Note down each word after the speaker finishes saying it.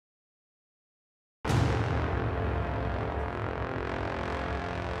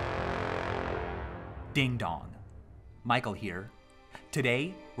Ding dong. Michael here.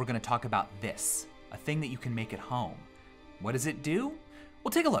 Today, we're going to talk about this, a thing that you can make at home. What does it do?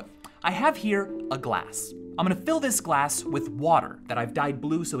 Well, take a look. I have here a glass. I'm going to fill this glass with water that I've dyed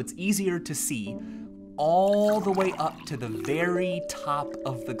blue so it's easier to see all the way up to the very top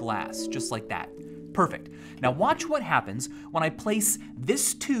of the glass, just like that. Perfect. Now watch what happens when I place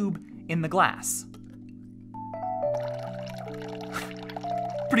this tube in the glass.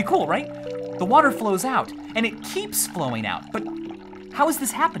 Pretty cool, right? The water flows out, and it keeps flowing out, but how is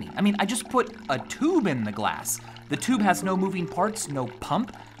this happening? I mean, I just put a tube in the glass. The tube has no moving parts, no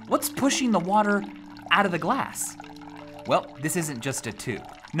pump. What's pushing the water out of the glass? Well, this isn't just a tube.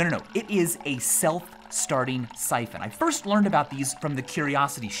 No. It is a self-starting siphon. I first learned about these from the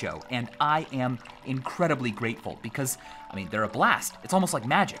Curiosity Show, and I am incredibly grateful because, I mean, they're a blast. It's almost like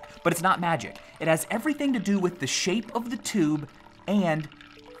magic, but it's not magic. It has everything to do with the shape of the tube and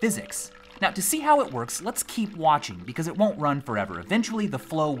physics. Now, to see how it works, let's keep watching because it won't run forever. Eventually, the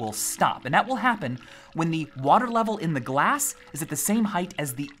flow will stop, and that will happen when the water level in the glass is at the same height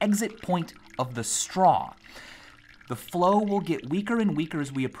as the exit point of the straw. The flow will get weaker and weaker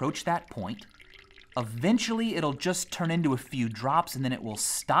as we approach that point. Eventually, it'll just turn into a few drops, and then it will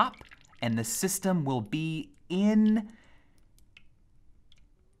stop, and the system will be in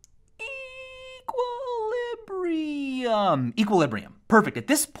equilibrium. Perfect. At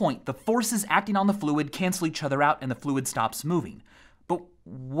this point, the forces acting on the fluid cancel each other out and the fluid stops moving. But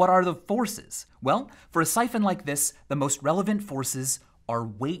what are the forces? Well, for a siphon like this, the most relevant forces are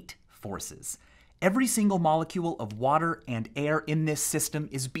weight forces. Every single molecule of water and air in this system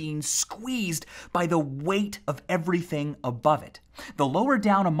is being squeezed by the weight of everything above it. The lower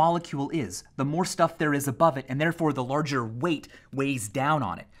down a molecule is, the more stuff there is above it, and therefore the larger weight weighs down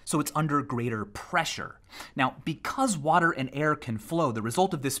on it, so it's under greater pressure. Now, because water and air can flow, the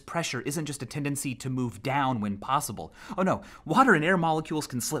result of this pressure isn't just a tendency to move down when possible. Oh no, water and air molecules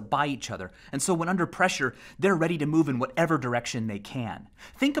can slip by each other, and so when under pressure, they're ready to move in whatever direction they can.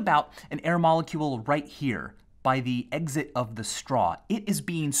 Think about an air molecule right here by the exit of the straw. It is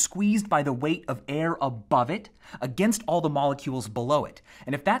being squeezed by the weight of air above it against all the molecules below it.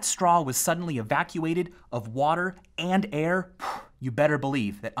 And if that straw was suddenly evacuated of water and air, you better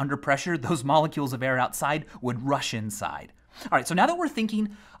believe that under pressure, those molecules of air outside would rush inside. All right, so now that we're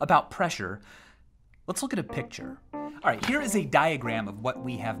thinking about pressure, let's look at a picture. All right, here is a diagram of what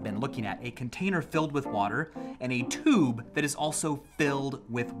we have been looking at, a container filled with water and a tube that is also filled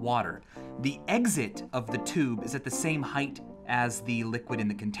with water. The exit of the tube is at the same height as the liquid in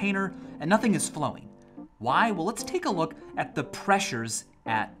the container, and nothing is flowing. Why? Well, let's take a look at the pressures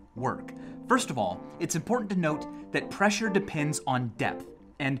at work. First of all, it's important to note that pressure depends on depth.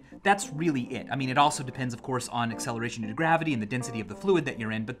 And that's really it. I mean, it also depends, of course, on acceleration due to gravity and the density of the fluid that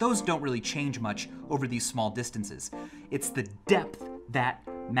you're in, but those don't really change much over these small distances. It's the depth that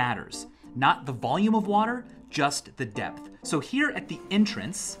matters. Not the volume of water, just the depth. So here at the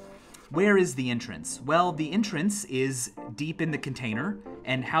entrance, where is the entrance? Well, the entrance is deep in the container.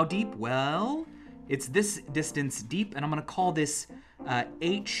 And how deep? Well, it's this distance deep, and I'm gonna call this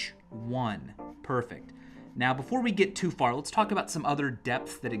H1. Perfect. Now, before we get too far, let's talk about some other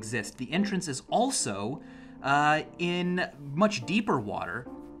depths that exist. The entrance is also in much deeper water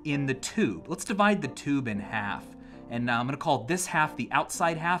in the tube. Let's divide the tube in half. And I'm gonna call this half the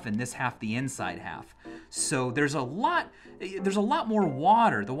outside half and this half the inside half. So there's a lot more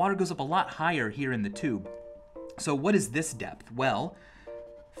water. The water goes up a lot higher here in the tube. So what is this depth? Well,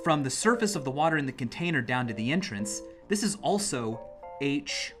 from the surface of the water in the container down to the entrance, this is also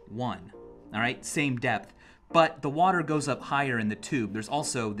H1. All right, same depth. But the water goes up higher in the tube. There's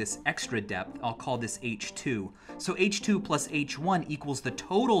also this extra depth. I'll call this H2. So H2 plus H1 equals the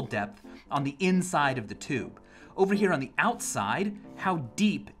total depth on the inside of the tube. Over here on the outside, how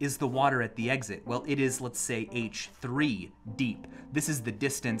deep is the water at the exit? Well, it is, let's say, H3 deep. This is the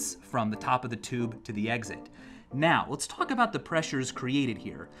distance from the top of the tube to the exit. Now, let's talk about the pressures created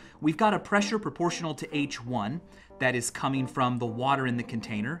here. We've got a pressure proportional to H1 that is coming from the water in the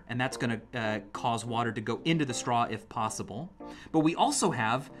container, and that's going to cause water to go into the straw if possible. But we also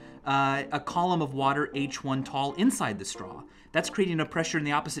have a column of water H1 tall inside the straw. That's creating a pressure in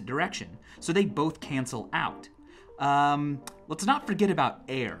the opposite direction, so they both cancel out. Let's not forget about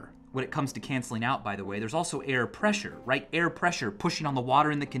air. When it comes to canceling out, by the way, there's also air pressure, right? Air pressure pushing on the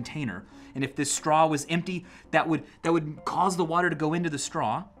water in the container. And if this straw was empty, that would cause the water to go into the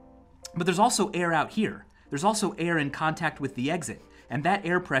straw. But there's also air out here. There's also air in contact with the exit. And that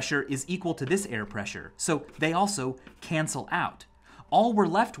air pressure is equal to this air pressure. So they also cancel out. All we're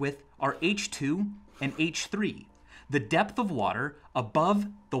left with are H2 and H3. the depth of water above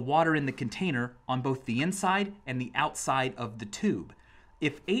the water in the container on both the inside and the outside of the tube.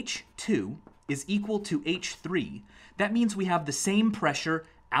 If H2 is equal to H3, that means we have the same pressure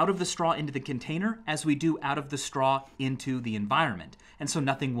out of the straw into the container as we do out of the straw into the environment, and so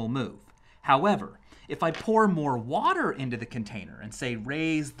nothing will move. However, if I pour more water into the container and say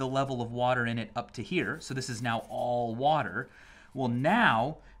raise the level of water in it up to here, so this is now all water, well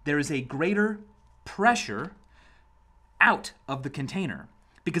now there is a greater pressure out of the container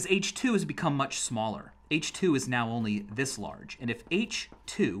because H2 has become much smaller. H2 is now only this large, and if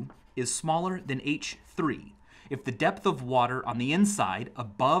H2 is smaller than H3, if the depth of water on the inside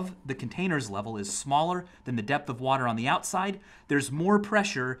above the container's level is smaller than the depth of water on the outside, there's more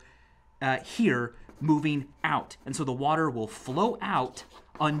pressure here moving out. And so the water will flow out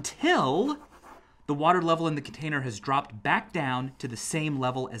until the water level in the container has dropped back down to the same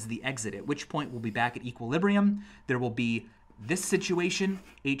level as the exit, at which point we'll be back at equilibrium. There will be this situation,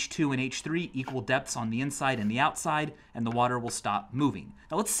 H2 and H3, equal depths on the inside and the outside, and the water will stop moving.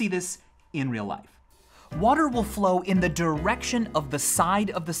 Now let's see this in real life. Water will flow in the direction of the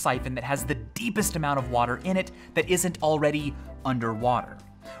side of the siphon that has the deepest amount of water in it that isn't already underwater.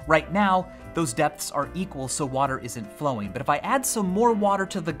 Right now, those depths are equal, so water isn't flowing. But if I add some more water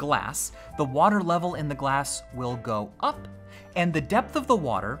to the glass, the water level in the glass will go up, and the depth of the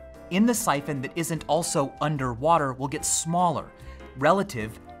water in the siphon that isn't also underwater will get smaller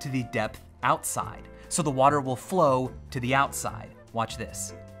relative to the depth outside. So the water will flow to the outside. Watch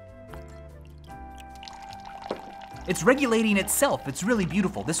this. It's regulating itself. It's really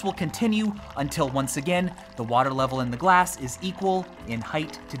beautiful. This will continue until, once again, the water level in the glass is equal in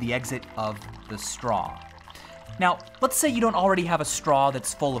height to the exit of the straw. Now, let's say you don't already have a straw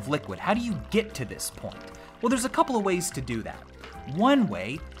that's full of liquid. How do you get to this point? Well, there's a couple of ways to do that. One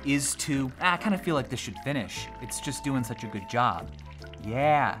way is to, I kind of feel like this should finish. It's just doing such a good job.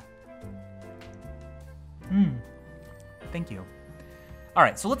 Yeah. Thank you. All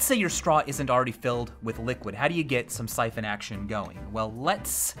right, so let's say your straw isn't already filled with liquid. How do you get some siphon action going? Well,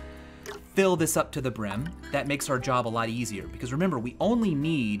 let's fill this up to the brim. That makes our job a lot easier because remember, we only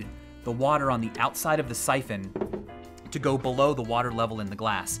need the water on the outside of the siphon to go below the water level in the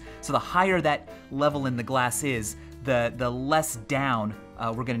glass. So the higher that level in the glass is, the less down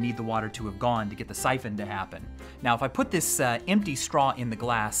we're gonna need the water to have gone to get the siphon to happen. Now, if I put this empty straw in the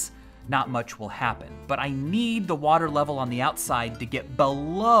glass, not much will happen, but I need the water level on the outside to get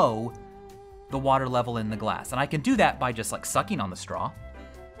below the water level in the glass. And I can do that by just like sucking on the straw.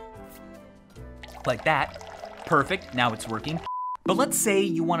 Like that. Perfect, now it's working. But let's say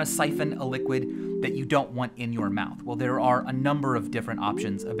you want to siphon a liquid that you don't want in your mouth. Well, there are a number of different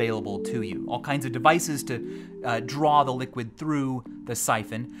options available to you. All kinds of devices to draw the liquid through the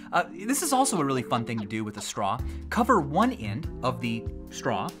siphon. This is also a really fun thing to do with a straw. Cover one end of the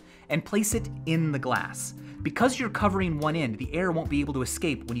straw and place it in the glass. Because you're covering one end, the air won't be able to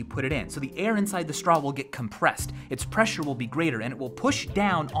escape when you put it in. So the air inside the straw will get compressed. Its pressure will be greater and it will push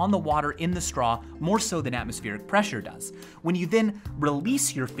down on the water in the straw more so than atmospheric pressure does. When you then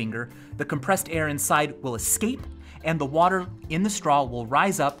release your finger, the compressed air inside will escape and the water in the straw will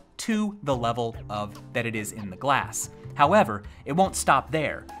rise up to the level that it is in the glass. However, it won't stop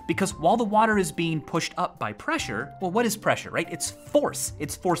there, because while the water is being pushed up by pressure, well, what is pressure, right? It's force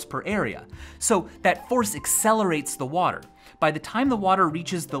per area. So that force accelerates the water. By the time the water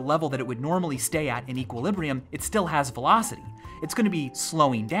reaches the level that it would normally stay at in equilibrium, it still has velocity. It's gonna be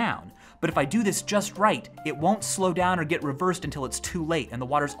slowing down. But if I do this just right, it won't slow down or get reversed until it's too late and the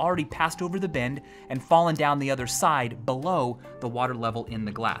water's already passed over the bend and fallen down the other side below the water level in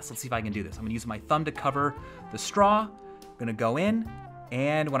the glass. Let's see if I can do this. I'm gonna use my thumb to cover the straw. I'm gonna go in,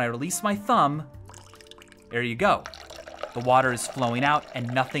 and when I release my thumb, there you go. The water is flowing out and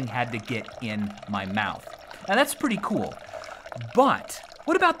nothing had to get in my mouth. Now that's pretty cool, but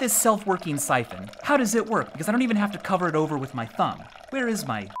what about this self-working siphon? How does it work? Because I don't even have to cover it over with my thumb. Where is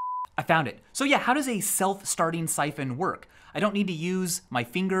my... I found it. So yeah, how does a self-starting siphon work? I don't need to use my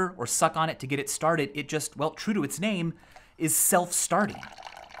finger or suck on it to get it started. It just, well, true to its name, is self-starting.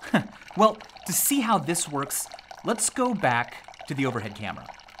 Well, to see how this works, let's go back to the overhead camera.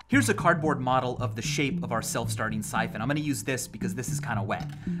 Here's a cardboard model of the shape of our self-starting siphon. I'm gonna use this because this is kind of wet.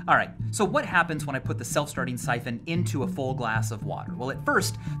 All right, so what happens when I put the self-starting siphon into a full glass of water? Well, at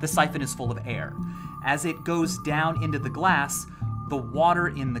first, the siphon is full of air. As it goes down into the glass, the water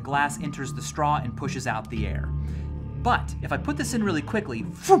in the glass enters the straw and pushes out the air. But if I put this in really quickly,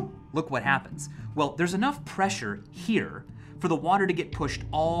 look what happens. Well, there's enough pressure here for the water to get pushed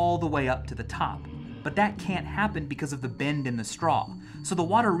all the way up to the top. but that can't happen because of the bend in the straw. So the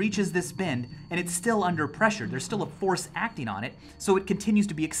water reaches this bend, and it's still under pressure. There's still a force acting on it, so it continues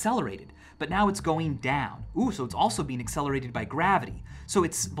to be accelerated. But now it's going down. Ooh, so it's also being accelerated by gravity. So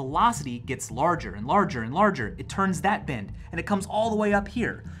its velocity gets larger and larger and larger. It turns that bend, and it comes all the way up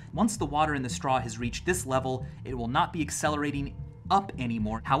here. Once the water in the straw has reached this level, it will not be accelerating up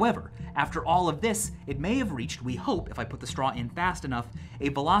anymore. However, after all of this, it may have reached, we hope, if I put the straw in fast enough, a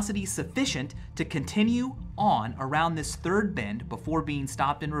velocity sufficient to continue on around this third bend before being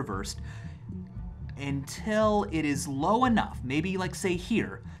stopped and reversed until it is low enough, maybe like say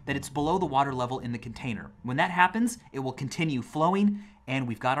here, that it's below the water level in the container. When that happens, it will continue flowing, and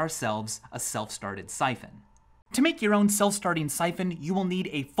we've got ourselves a self-started siphon. To make your own self-starting siphon, you will need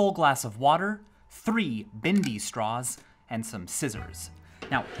a full glass of water, 3 bendy straws, and some scissors.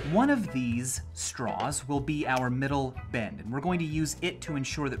 Now, one of these straws will be our middle bend, and we're going to use it to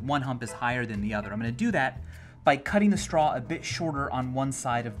ensure that one hump is higher than the other. I'm going to do that by cutting the straw a bit shorter on one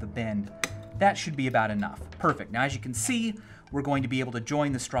side of the bend. That should be about enough. Perfect. Now, as you can see, we're going to be able to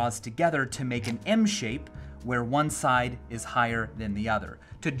join the straws together to make an M shape where one side is higher than the other.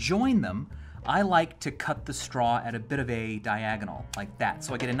 To join them, I like to cut the straw at a bit of a diagonal, like that,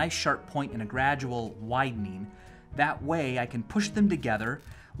 so I get a nice sharp point and a gradual widening. That way I can push them together,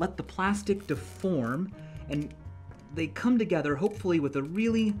 let the plastic deform, and they come together hopefully with a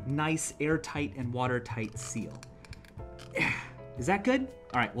really nice airtight and watertight seal. Is that good?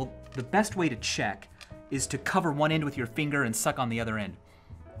 All right, well, the best way to check is to cover one end with your finger and suck on the other end.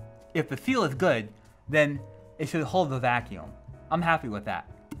 If the feel is good, then it should hold the vacuum. I'm happy with that.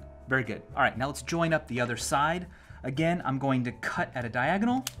 Very good. All right, now let's join up the other side. Again, I'm going to cut at a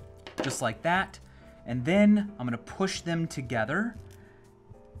diagonal, just like that. And then I'm gonna push them together.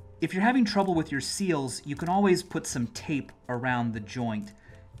 If you're having trouble with your seals, you can always put some tape around the joint,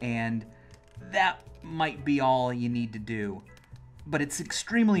 and that might be all you need to do. But it's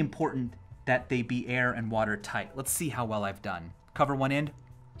extremely important that they be air and water tight. Let's see how well I've done. Cover one end,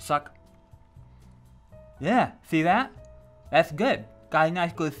 suck. Yeah, see that? That's good. Got a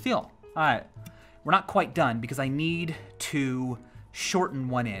nice good feel. All right, we're not quite done because I need to shorten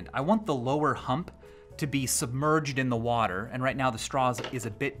one end. I want the lower hump to be submerged in the water, and right now the straw is a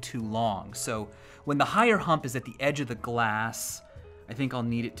bit too long. So when the higher hump is at the edge of the glass, I think I'll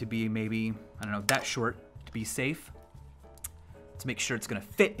need it to be maybe, I don't know, that short to be safe. Let's make sure it's gonna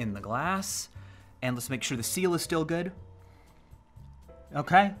fit in the glass, and let's make sure the seal is still good.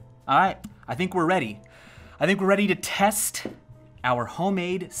 Okay, all right, I think we're ready. I think we're ready to test our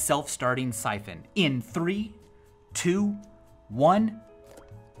homemade self-starting siphon in 3, 2, 1.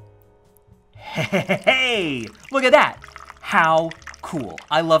 Hey, look at that. How cool.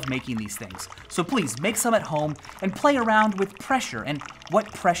 I love making these things. So please make some at home and play around with pressure and what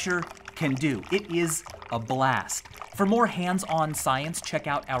pressure can do. It is a blast. For more hands-on science, check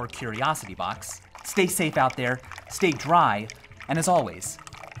out our Curiosity box. Stay safe out there, stay dry, and as always,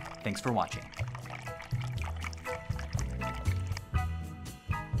 thanks for watching.